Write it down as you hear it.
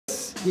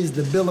is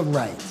the Bill of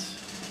Rights.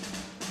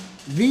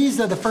 These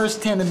are the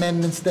first 10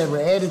 amendments that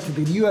were added to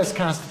the U.S.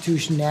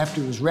 Constitution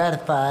after it was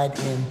ratified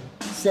in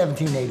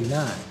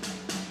 1789.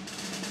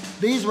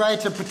 These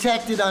rights are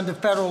protected under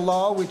federal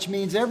law, which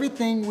means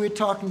everything we're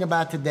talking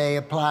about today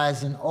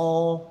applies in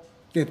all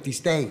 50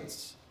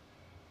 states.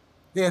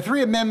 There are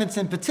 3 amendments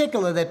in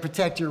particular that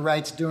protect your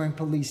rights during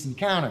police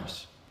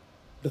encounters.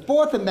 The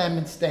 4th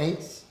Amendment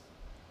states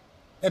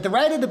that the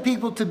right of the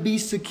people to be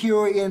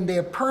secure in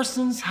their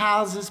persons,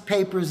 houses,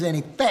 papers, and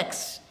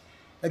effects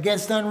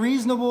against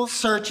unreasonable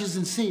searches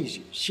and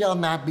seizures shall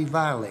not be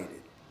violated.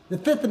 The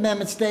 5th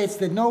Amendment states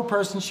that no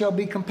person shall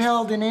be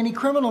compelled in any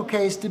criminal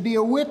case to be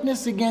a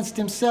witness against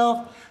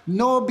himself,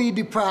 nor be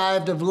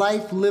deprived of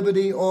life,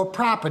 liberty, or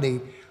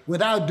property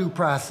without due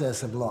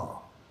process of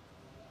law.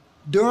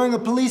 During a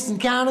police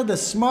encounter, the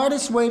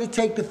smartest way to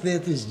take the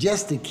 5th is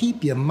just to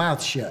keep your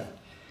mouth shut,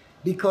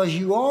 because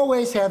you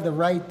always have the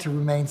right to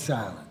remain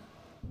silent.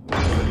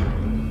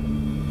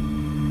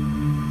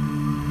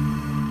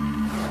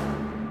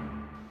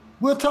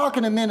 We'll talk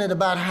in a minute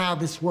about how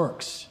this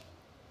works.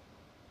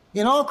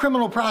 In all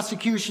criminal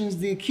prosecutions,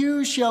 the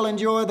accused shall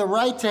enjoy the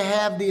right to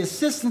have the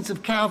assistance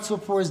of counsel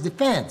for his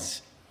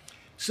defense.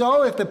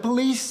 So if the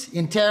police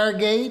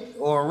interrogate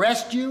or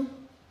arrest you,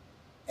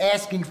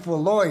 asking for a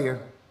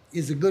lawyer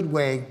is a good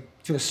way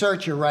to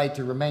assert your right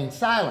to remain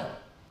silent.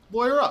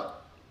 Lawyer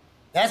up.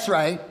 That's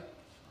right.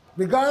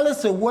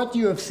 Regardless of what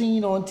you have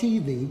seen on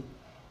TV,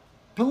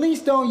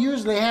 police don't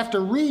usually have to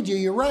read you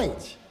your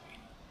rights,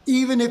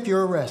 even if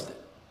you're arrested.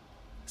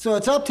 So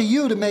it's up to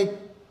you to make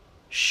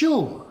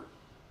sure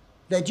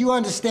that you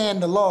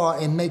understand the law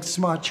and make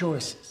smart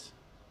choices.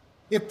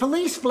 If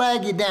police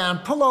flag you down,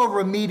 pull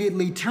over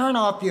immediately, turn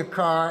off your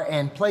car,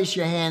 and place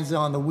your hands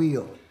on the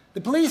wheel.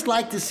 The police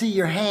like to see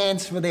your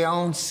hands for their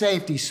own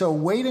safety, so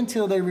wait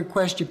until they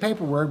request your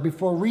paperwork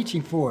before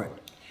reaching for it.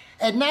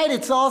 At night,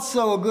 it's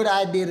also a good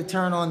idea to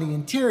turn on the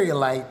interior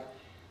light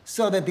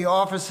so that the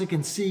officer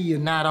can see you're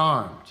not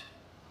armed.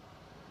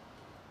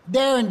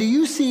 Darren, do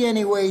you see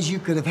any ways you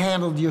could have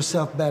handled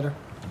yourself better?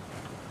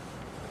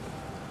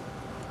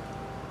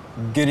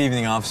 Good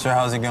evening, officer.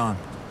 How's it going?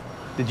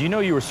 Did you know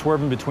you were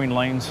swerving between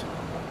lanes?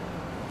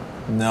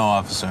 No,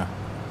 officer.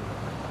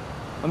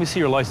 Let me see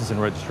your license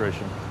and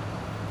registration.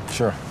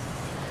 Sure.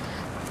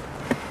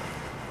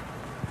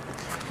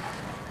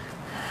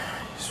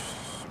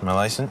 My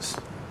license.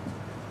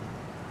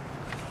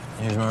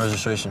 Here's my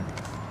registration.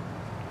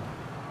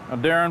 Now,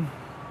 Darren,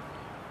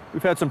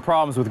 we've had some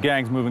problems with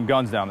gangs moving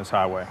guns down this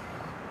highway.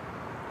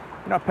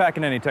 You're not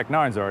packing any Tech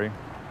 9s, are you?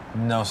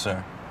 No,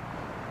 sir.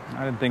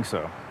 I didn't think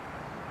so.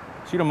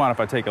 So you don't mind if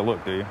I take a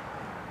look, do you?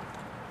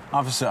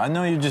 Officer, I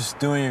know you're just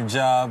doing your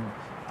job.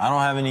 I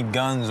don't have any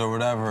guns or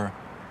whatever,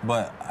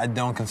 but I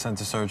don't consent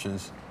to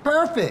searches.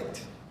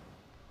 Perfect.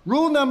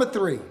 Rule number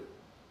 3.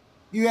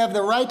 You have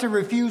the right to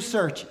refuse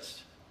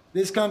searches.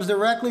 This comes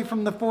directly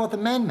from the 4th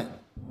Amendment.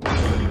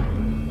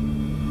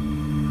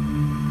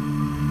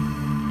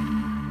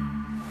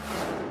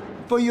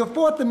 For your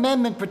 4th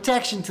Amendment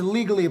protection to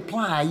legally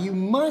apply, you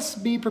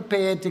must be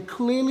prepared to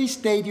clearly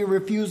state your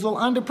refusal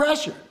under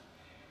pressure.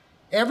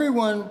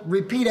 Everyone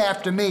repeat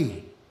after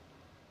me.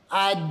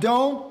 I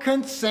don't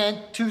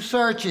consent to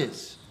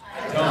searches.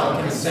 I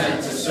don't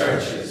consent to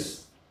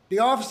searches. The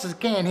officers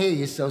can't hear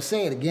you, so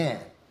say it again.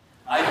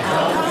 I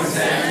don't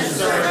consent to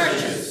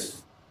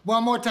searches.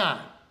 One more time.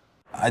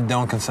 I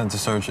don't consent to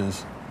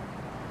searches.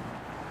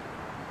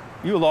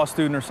 You a law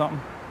student or something?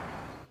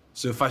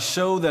 So if I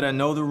show that I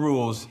know the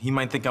rules, he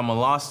might think I'm a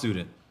law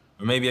student.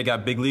 Or maybe I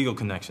got big legal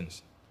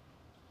connections.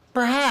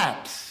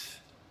 Perhaps.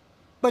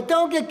 But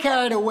don't get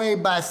carried away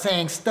by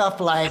saying stuff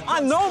like, I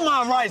know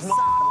my rights,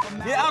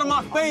 Get out of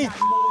my face.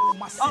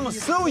 I'ma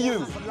sue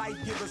you.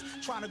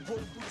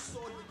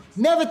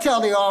 Never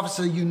tell the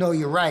officer you know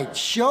your rights.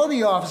 Show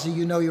the officer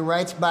you know your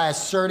rights by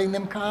asserting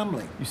them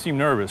calmly. You seem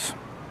nervous.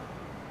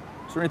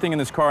 Is there anything in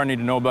this car I need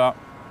to know about?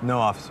 No,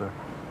 officer.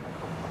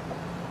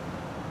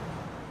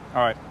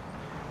 All right.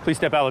 Please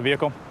step out of the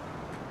vehicle.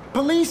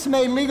 Police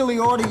may legally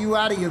order you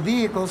out of your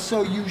vehicle,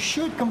 so you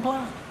should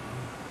comply.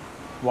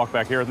 Walk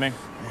back here with me.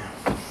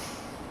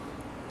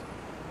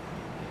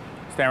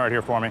 Stand right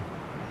here for me.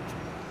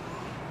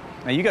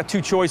 Now, you got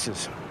 2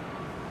 choices.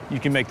 You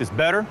can make this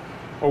better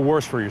or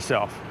worse for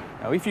yourself.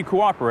 Now, if you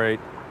cooperate,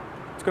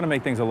 it's going to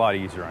make things a lot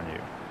easier on you.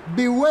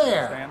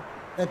 Beware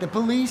that the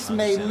police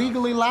may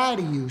legally lie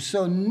to you,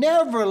 so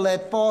never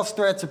let false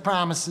threats or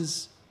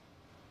promises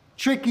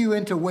trick you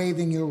into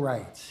waiving your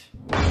rights.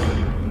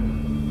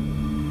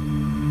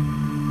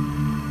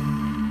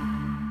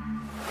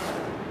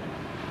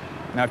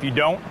 Now, if you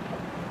don't,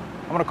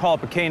 I'm gonna call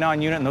up a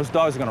K9 unit, and those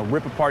dogs are gonna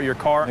rip apart your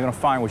car, and they're gonna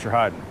find what you're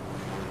hiding.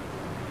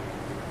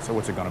 So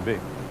what's it gonna be?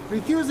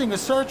 Refusing a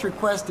search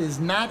request is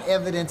not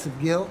evidence of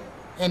guilt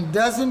and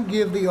doesn't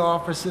give the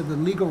officer the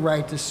legal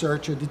right to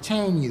search or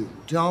detain you.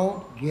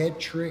 Don't get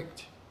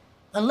tricked.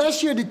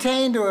 Unless you're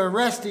detained or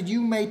arrested,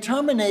 you may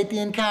terminate the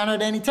encounter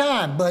at any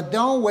time, but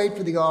don't wait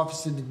for the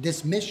officer to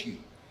dismiss you.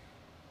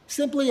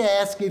 Simply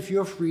ask if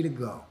you're free to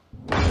go.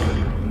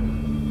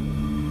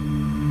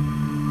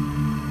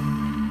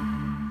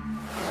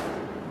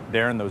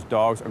 Darren, those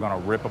dogs are gonna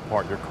rip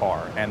apart your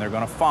car, and they're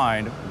gonna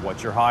find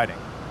what you're hiding.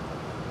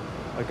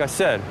 Like I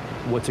said,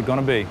 what's it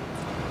gonna be?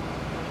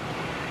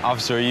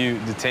 Officer, are you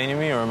detaining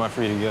me or am I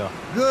free to go?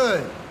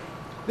 Good.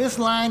 This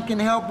line can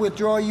help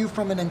withdraw you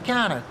from an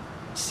encounter.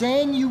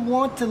 Saying you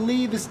want to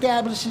leave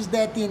establishes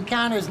that the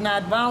encounter is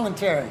not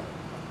voluntary,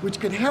 which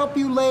could help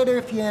you later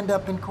if you end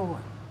up in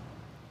court.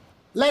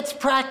 Let's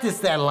practice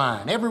that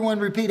line. Everyone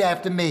repeat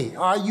after me.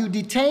 Are you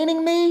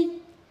detaining me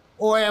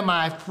or am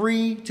I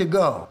free to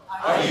go?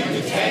 Are you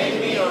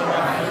detaining me or am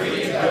I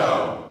free to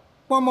go?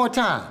 One more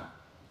time.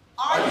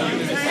 Are you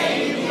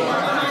detaining me or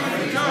am I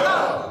free to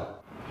go?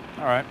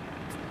 All right.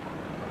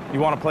 You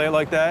want to play it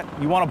like that?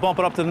 You want to bump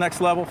it up to the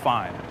next level?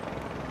 Fine.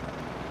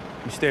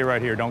 You stay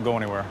right here. Don't go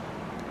anywhere.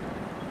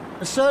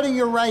 Asserting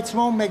your rights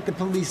won't make the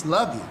police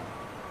love you,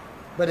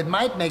 but it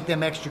might make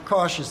them extra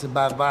cautious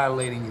about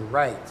violating your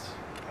rights.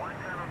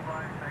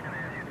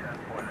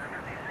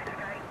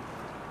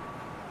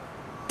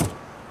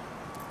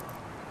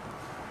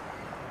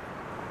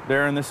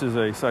 Darren, this is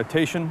a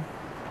citation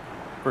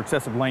for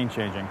excessive lane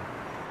changing.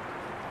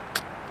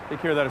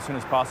 Take care of that as soon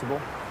as possible.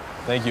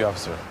 Thank you,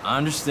 officer. I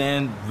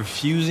understand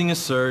refusing a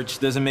search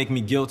doesn't make me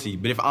guilty,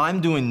 but if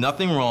I'm doing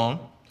nothing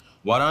wrong,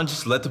 why don't I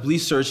just let the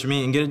police search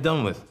me and get it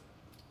done with?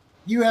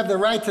 You have the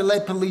right to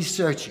let police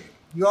search you.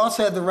 You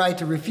also have the right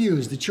to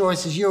refuse. The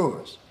choice is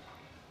yours.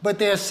 But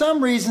there are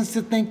some reasons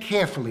to think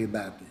carefully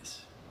about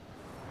this.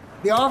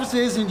 The officer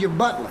isn't your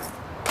butler.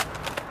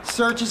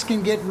 Searches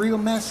can get real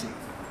messy.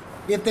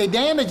 If they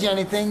damage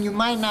anything, you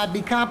might not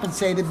be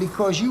compensated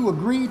because you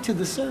agreed to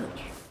the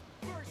search.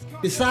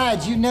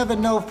 Besides, you never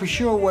know for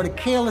sure what a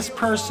careless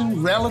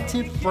person,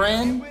 relative,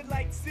 friend,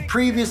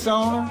 previous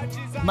owner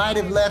might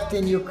have left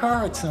in your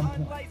car at some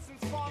point.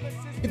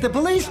 If the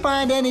police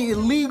find any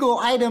illegal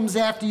items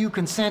after you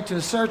consent to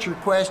a search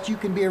request, you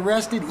can be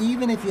arrested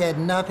even if you had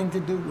nothing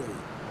to do with it.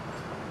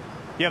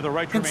 You have the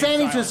right to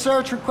Consenting to a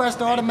search request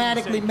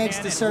automatically makes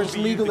the search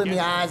legal in the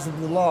eyes of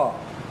the law.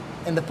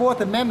 And the Fourth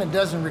Amendment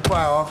doesn't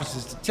require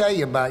officers to tell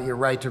you about your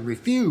right to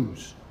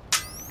refuse.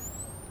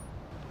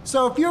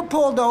 So if you're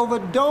pulled over,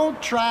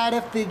 don't try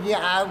to figure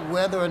out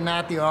whether or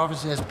not the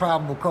officer has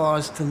probable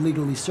cause to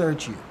legally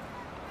search you.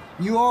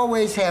 You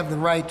always have the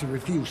right to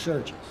refuse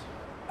searches.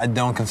 I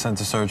don't consent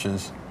to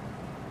searches.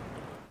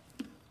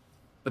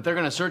 But they're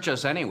gonna search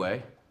us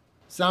anyway.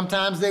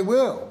 Sometimes they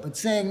will, but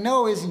saying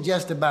no isn't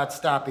just about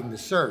stopping the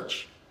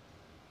search.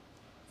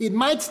 It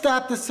might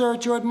stop the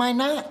search or it might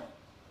not.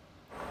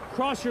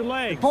 Cross your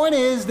legs. The point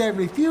is that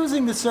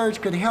refusing the search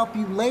could help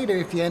you later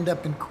if you end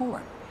up in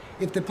court.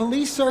 If the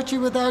police search you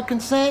without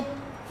consent,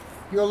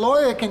 your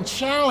lawyer can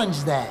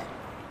challenge that.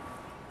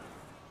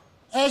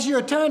 As your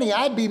attorney,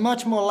 I'd be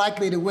much more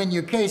likely to win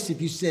your case if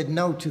you said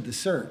no to the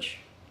search.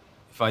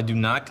 If I do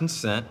not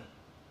consent,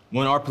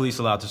 when are police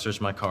allowed to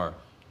search my car?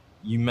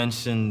 You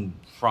mentioned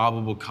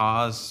probable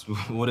cause.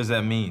 What does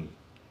that mean?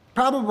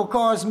 Probable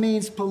cause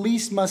means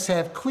police must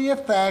have clear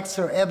facts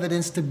or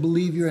evidence to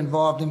believe you're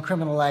involved in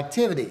criminal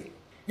activity.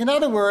 In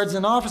other words,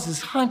 an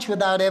officer's hunch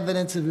without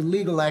evidence of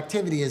illegal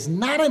activity is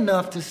not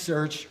enough to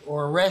search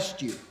or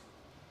arrest you.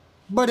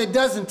 But it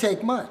doesn't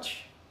take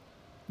much.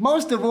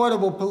 Most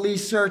avoidable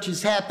police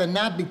searches happen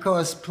not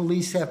because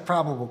police have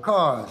probable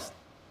cause.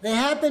 They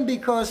happen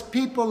because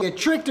people get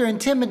tricked or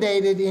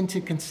intimidated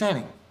into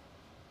consenting.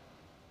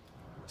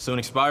 So an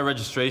expired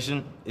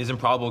registration isn't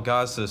probable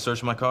cause to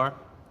search my car?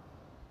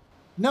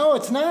 No,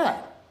 it's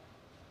not.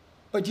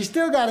 But you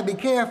still gotta be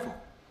careful.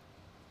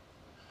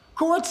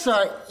 Courts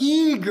are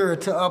eager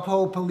to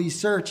uphold police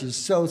searches,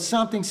 so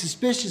something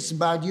suspicious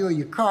about you or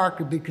your car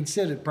could be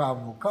considered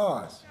probable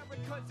cause.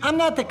 I'm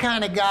not the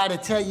kind of guy to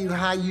tell you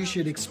how you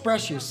should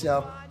express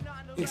yourself.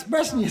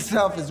 Expressing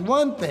yourself is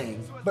one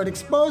thing, but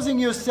exposing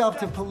yourself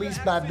to police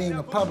by being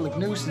a public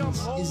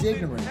nuisance is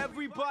ignorant.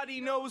 Everybody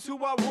knows who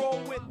I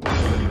roll with.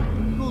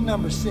 Rule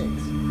number 6,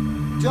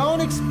 don't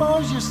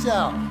expose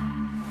yourself.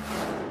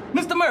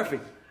 Mr. Murphy,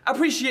 I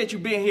appreciate you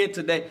being here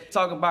today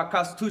talking about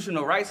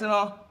constitutional rights and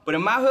all, but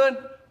in my hood,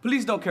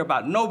 police don't care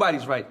about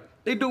nobody's right.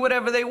 They do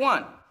whatever they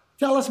want.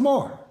 Tell us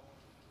more.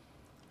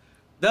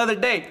 The other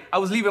day, I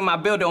was leaving my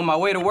building on my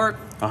way to work.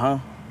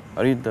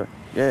 Ahorita,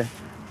 yeah.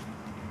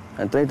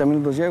 En 30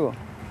 minutos llego.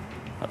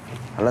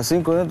 A las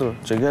 5 dentro,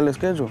 chequea el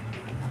schedule.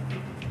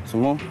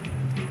 Simón,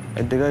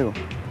 ahí te caigo.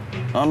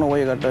 No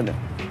voy a llegar tarde.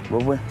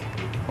 Voy pues.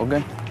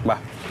 Ok, va.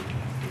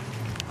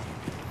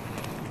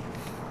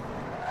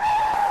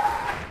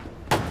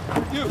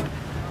 You.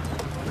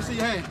 Let me see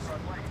your hands.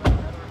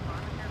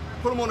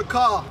 Put them on the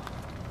car.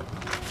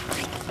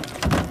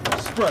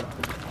 Spread them.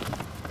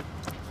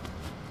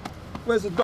 Where's the dog?